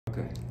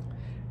Okay.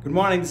 Good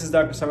morning, this is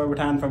Dr. Sarvar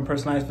Pathan from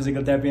Personalized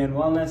Physical Therapy and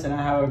Wellness, and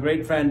I have a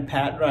great friend,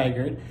 Pat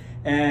Reighard,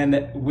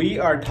 and we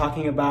are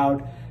talking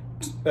about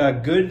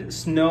good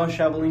snow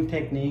shoveling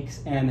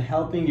techniques and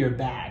helping your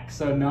back,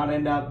 so not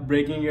end up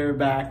breaking your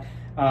back.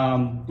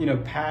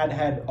 Pat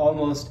had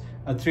almost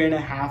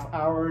 3.5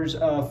 hours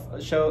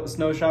of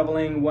snow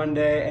shoveling one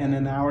day and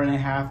an hour and a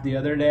half the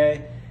other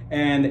day,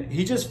 and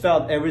he just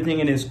felt everything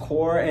in his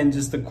core, and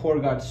just the core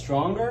got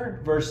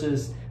stronger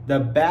versus the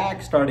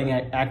back starting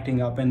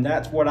acting up. And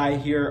that's what I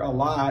hear a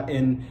lot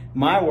in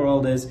my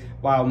world is,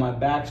 wow, my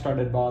back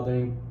started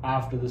bothering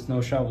after the snow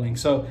shoveling.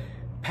 So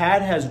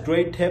Pat has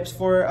great tips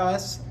for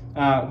us.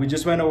 We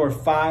just went over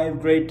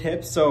 5 great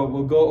tips, so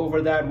we'll go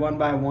over that one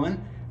by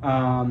one.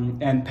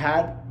 And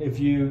Pat, if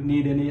you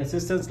need any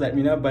assistance, let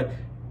me know. But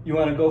you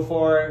want to go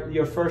for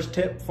your first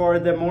tip for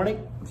the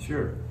morning?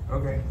 Sure.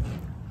 Okay.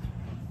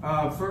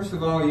 First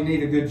of all, you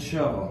need a good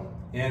shovel.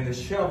 And the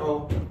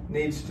shovel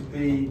needs to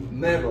be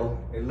metal,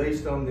 at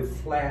least on the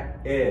flat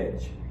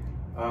edge,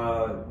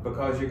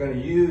 because you're going to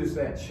use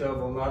that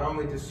shovel not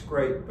only to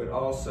scrape, but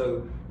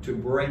also to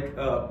break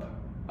up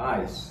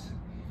ice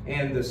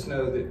and the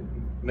snow that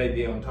may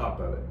be on top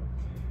of it.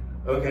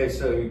 Okay,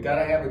 so you've got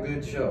to have a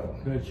good shovel.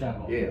 Good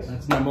shovel. Yes.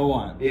 That's number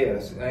one.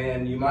 Yes,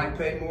 and you might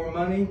pay more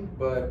money,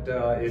 but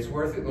it's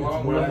worth it in the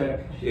long run.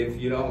 If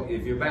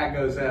your back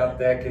goes out,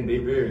 that can be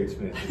very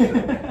expensive.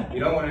 So you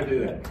don't want to do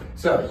that.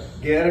 So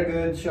get a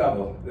good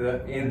shovel,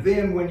 and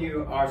then when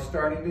you are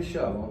starting to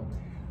shovel,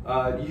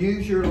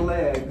 use your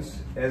legs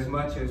as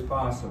much as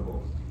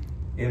possible.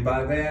 And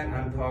by that,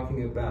 I'm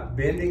talking about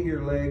bending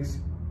your legs,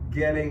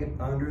 getting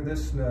under the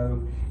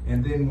snow,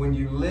 and then when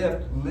you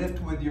lift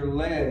with your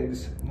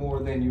legs more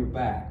than your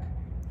back.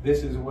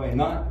 This is a way.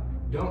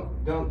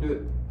 Don't do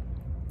it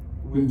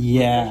with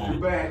your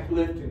back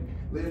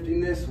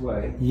lifting this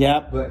way.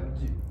 Yep. But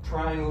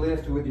try and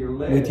lift with your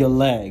legs. With your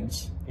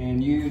legs.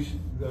 And use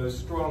those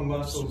strong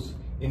muscles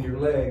in your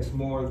legs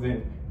more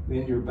than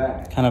your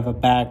back. Kind of a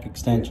back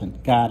extension.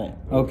 Yeah. Got it.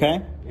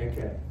 Okay.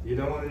 Okay. You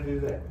don't want to do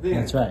that. Then,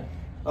 that's right.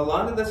 A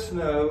lot of the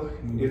snow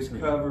is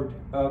covered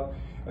up.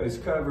 Is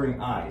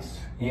covering ice,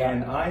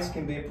 and ice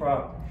can be a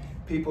problem.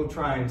 People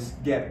try and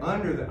get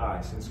under the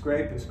ice and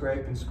scrape and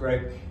scrape and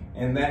scrape,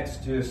 and that's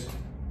just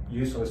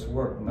useless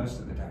work most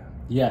of the time.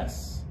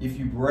 Yes. If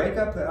you break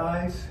up the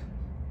ice,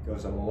 it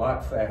goes a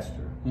lot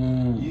faster.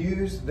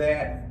 Use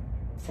that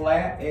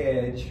flat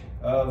edge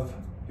of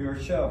your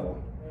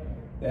shovel,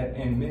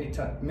 and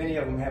many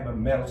of them have a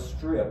metal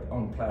strip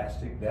on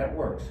plastic that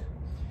works,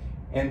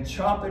 and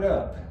chop it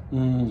up.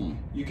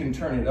 You can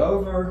turn it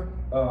over,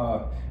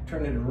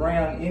 turn it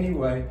around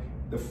anyway.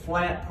 The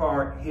flat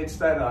part hits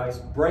that ice,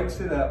 breaks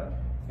it up,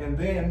 and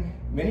then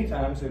many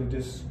times it'll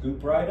just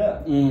scoop right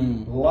up. A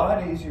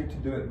lot easier to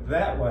do it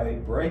that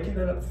way. Break it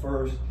up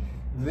first,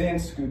 then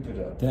scoop it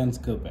up. Then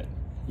scoop it.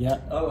 Yeah.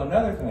 Oh,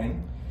 another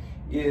thing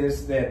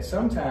is that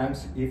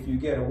sometimes if you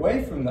get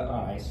away from the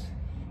ice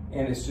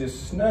and it's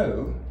just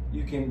snow,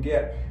 you can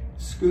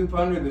scoop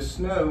under the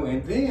snow,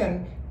 and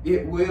then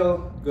it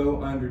will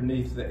go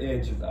underneath the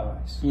edge of the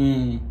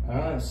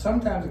ice.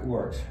 Sometimes it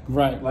works.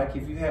 Right. Like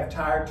if you have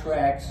tire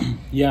tracks,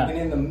 and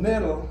in the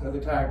middle of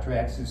the tire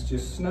tracks is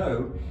just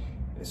snow,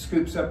 it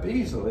scoops up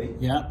easily.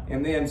 Yeah.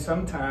 And then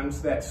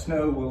sometimes that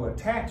snow will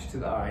attach to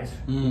the ice.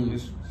 You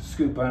just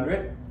scoop under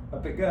it,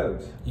 up it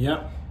goes.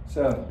 Yeah.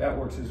 So that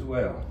works as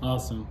well.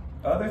 Awesome.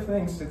 Other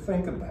things to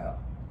think about.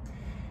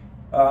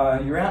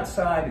 You're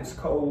outside, it's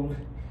cold.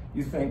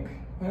 You think,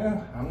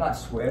 well, I'm not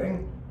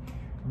sweating,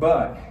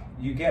 but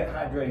you get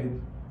hydrated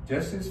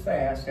just as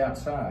fast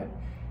outside.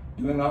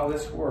 Doing all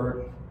this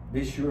work,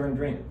 be sure and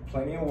drink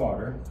plenty of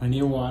water.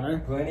 Plenty of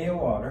water. Plenty of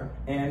water,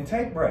 and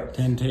take breaks.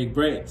 And take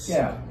breaks.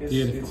 Yeah,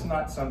 it's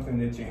not something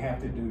that you have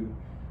to do,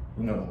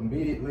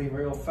 immediately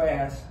real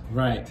fast.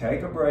 Right.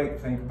 Take a break,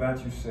 think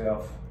about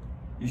yourself.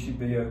 You should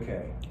be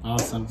okay.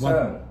 Awesome.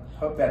 So,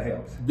 hope that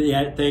helps.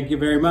 Yeah, thank you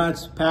very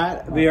much,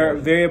 Pat. We are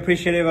very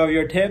appreciative of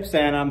your tips,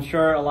 and I'm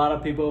sure a lot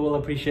of people will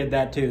appreciate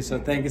that too. So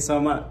thank you so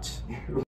much.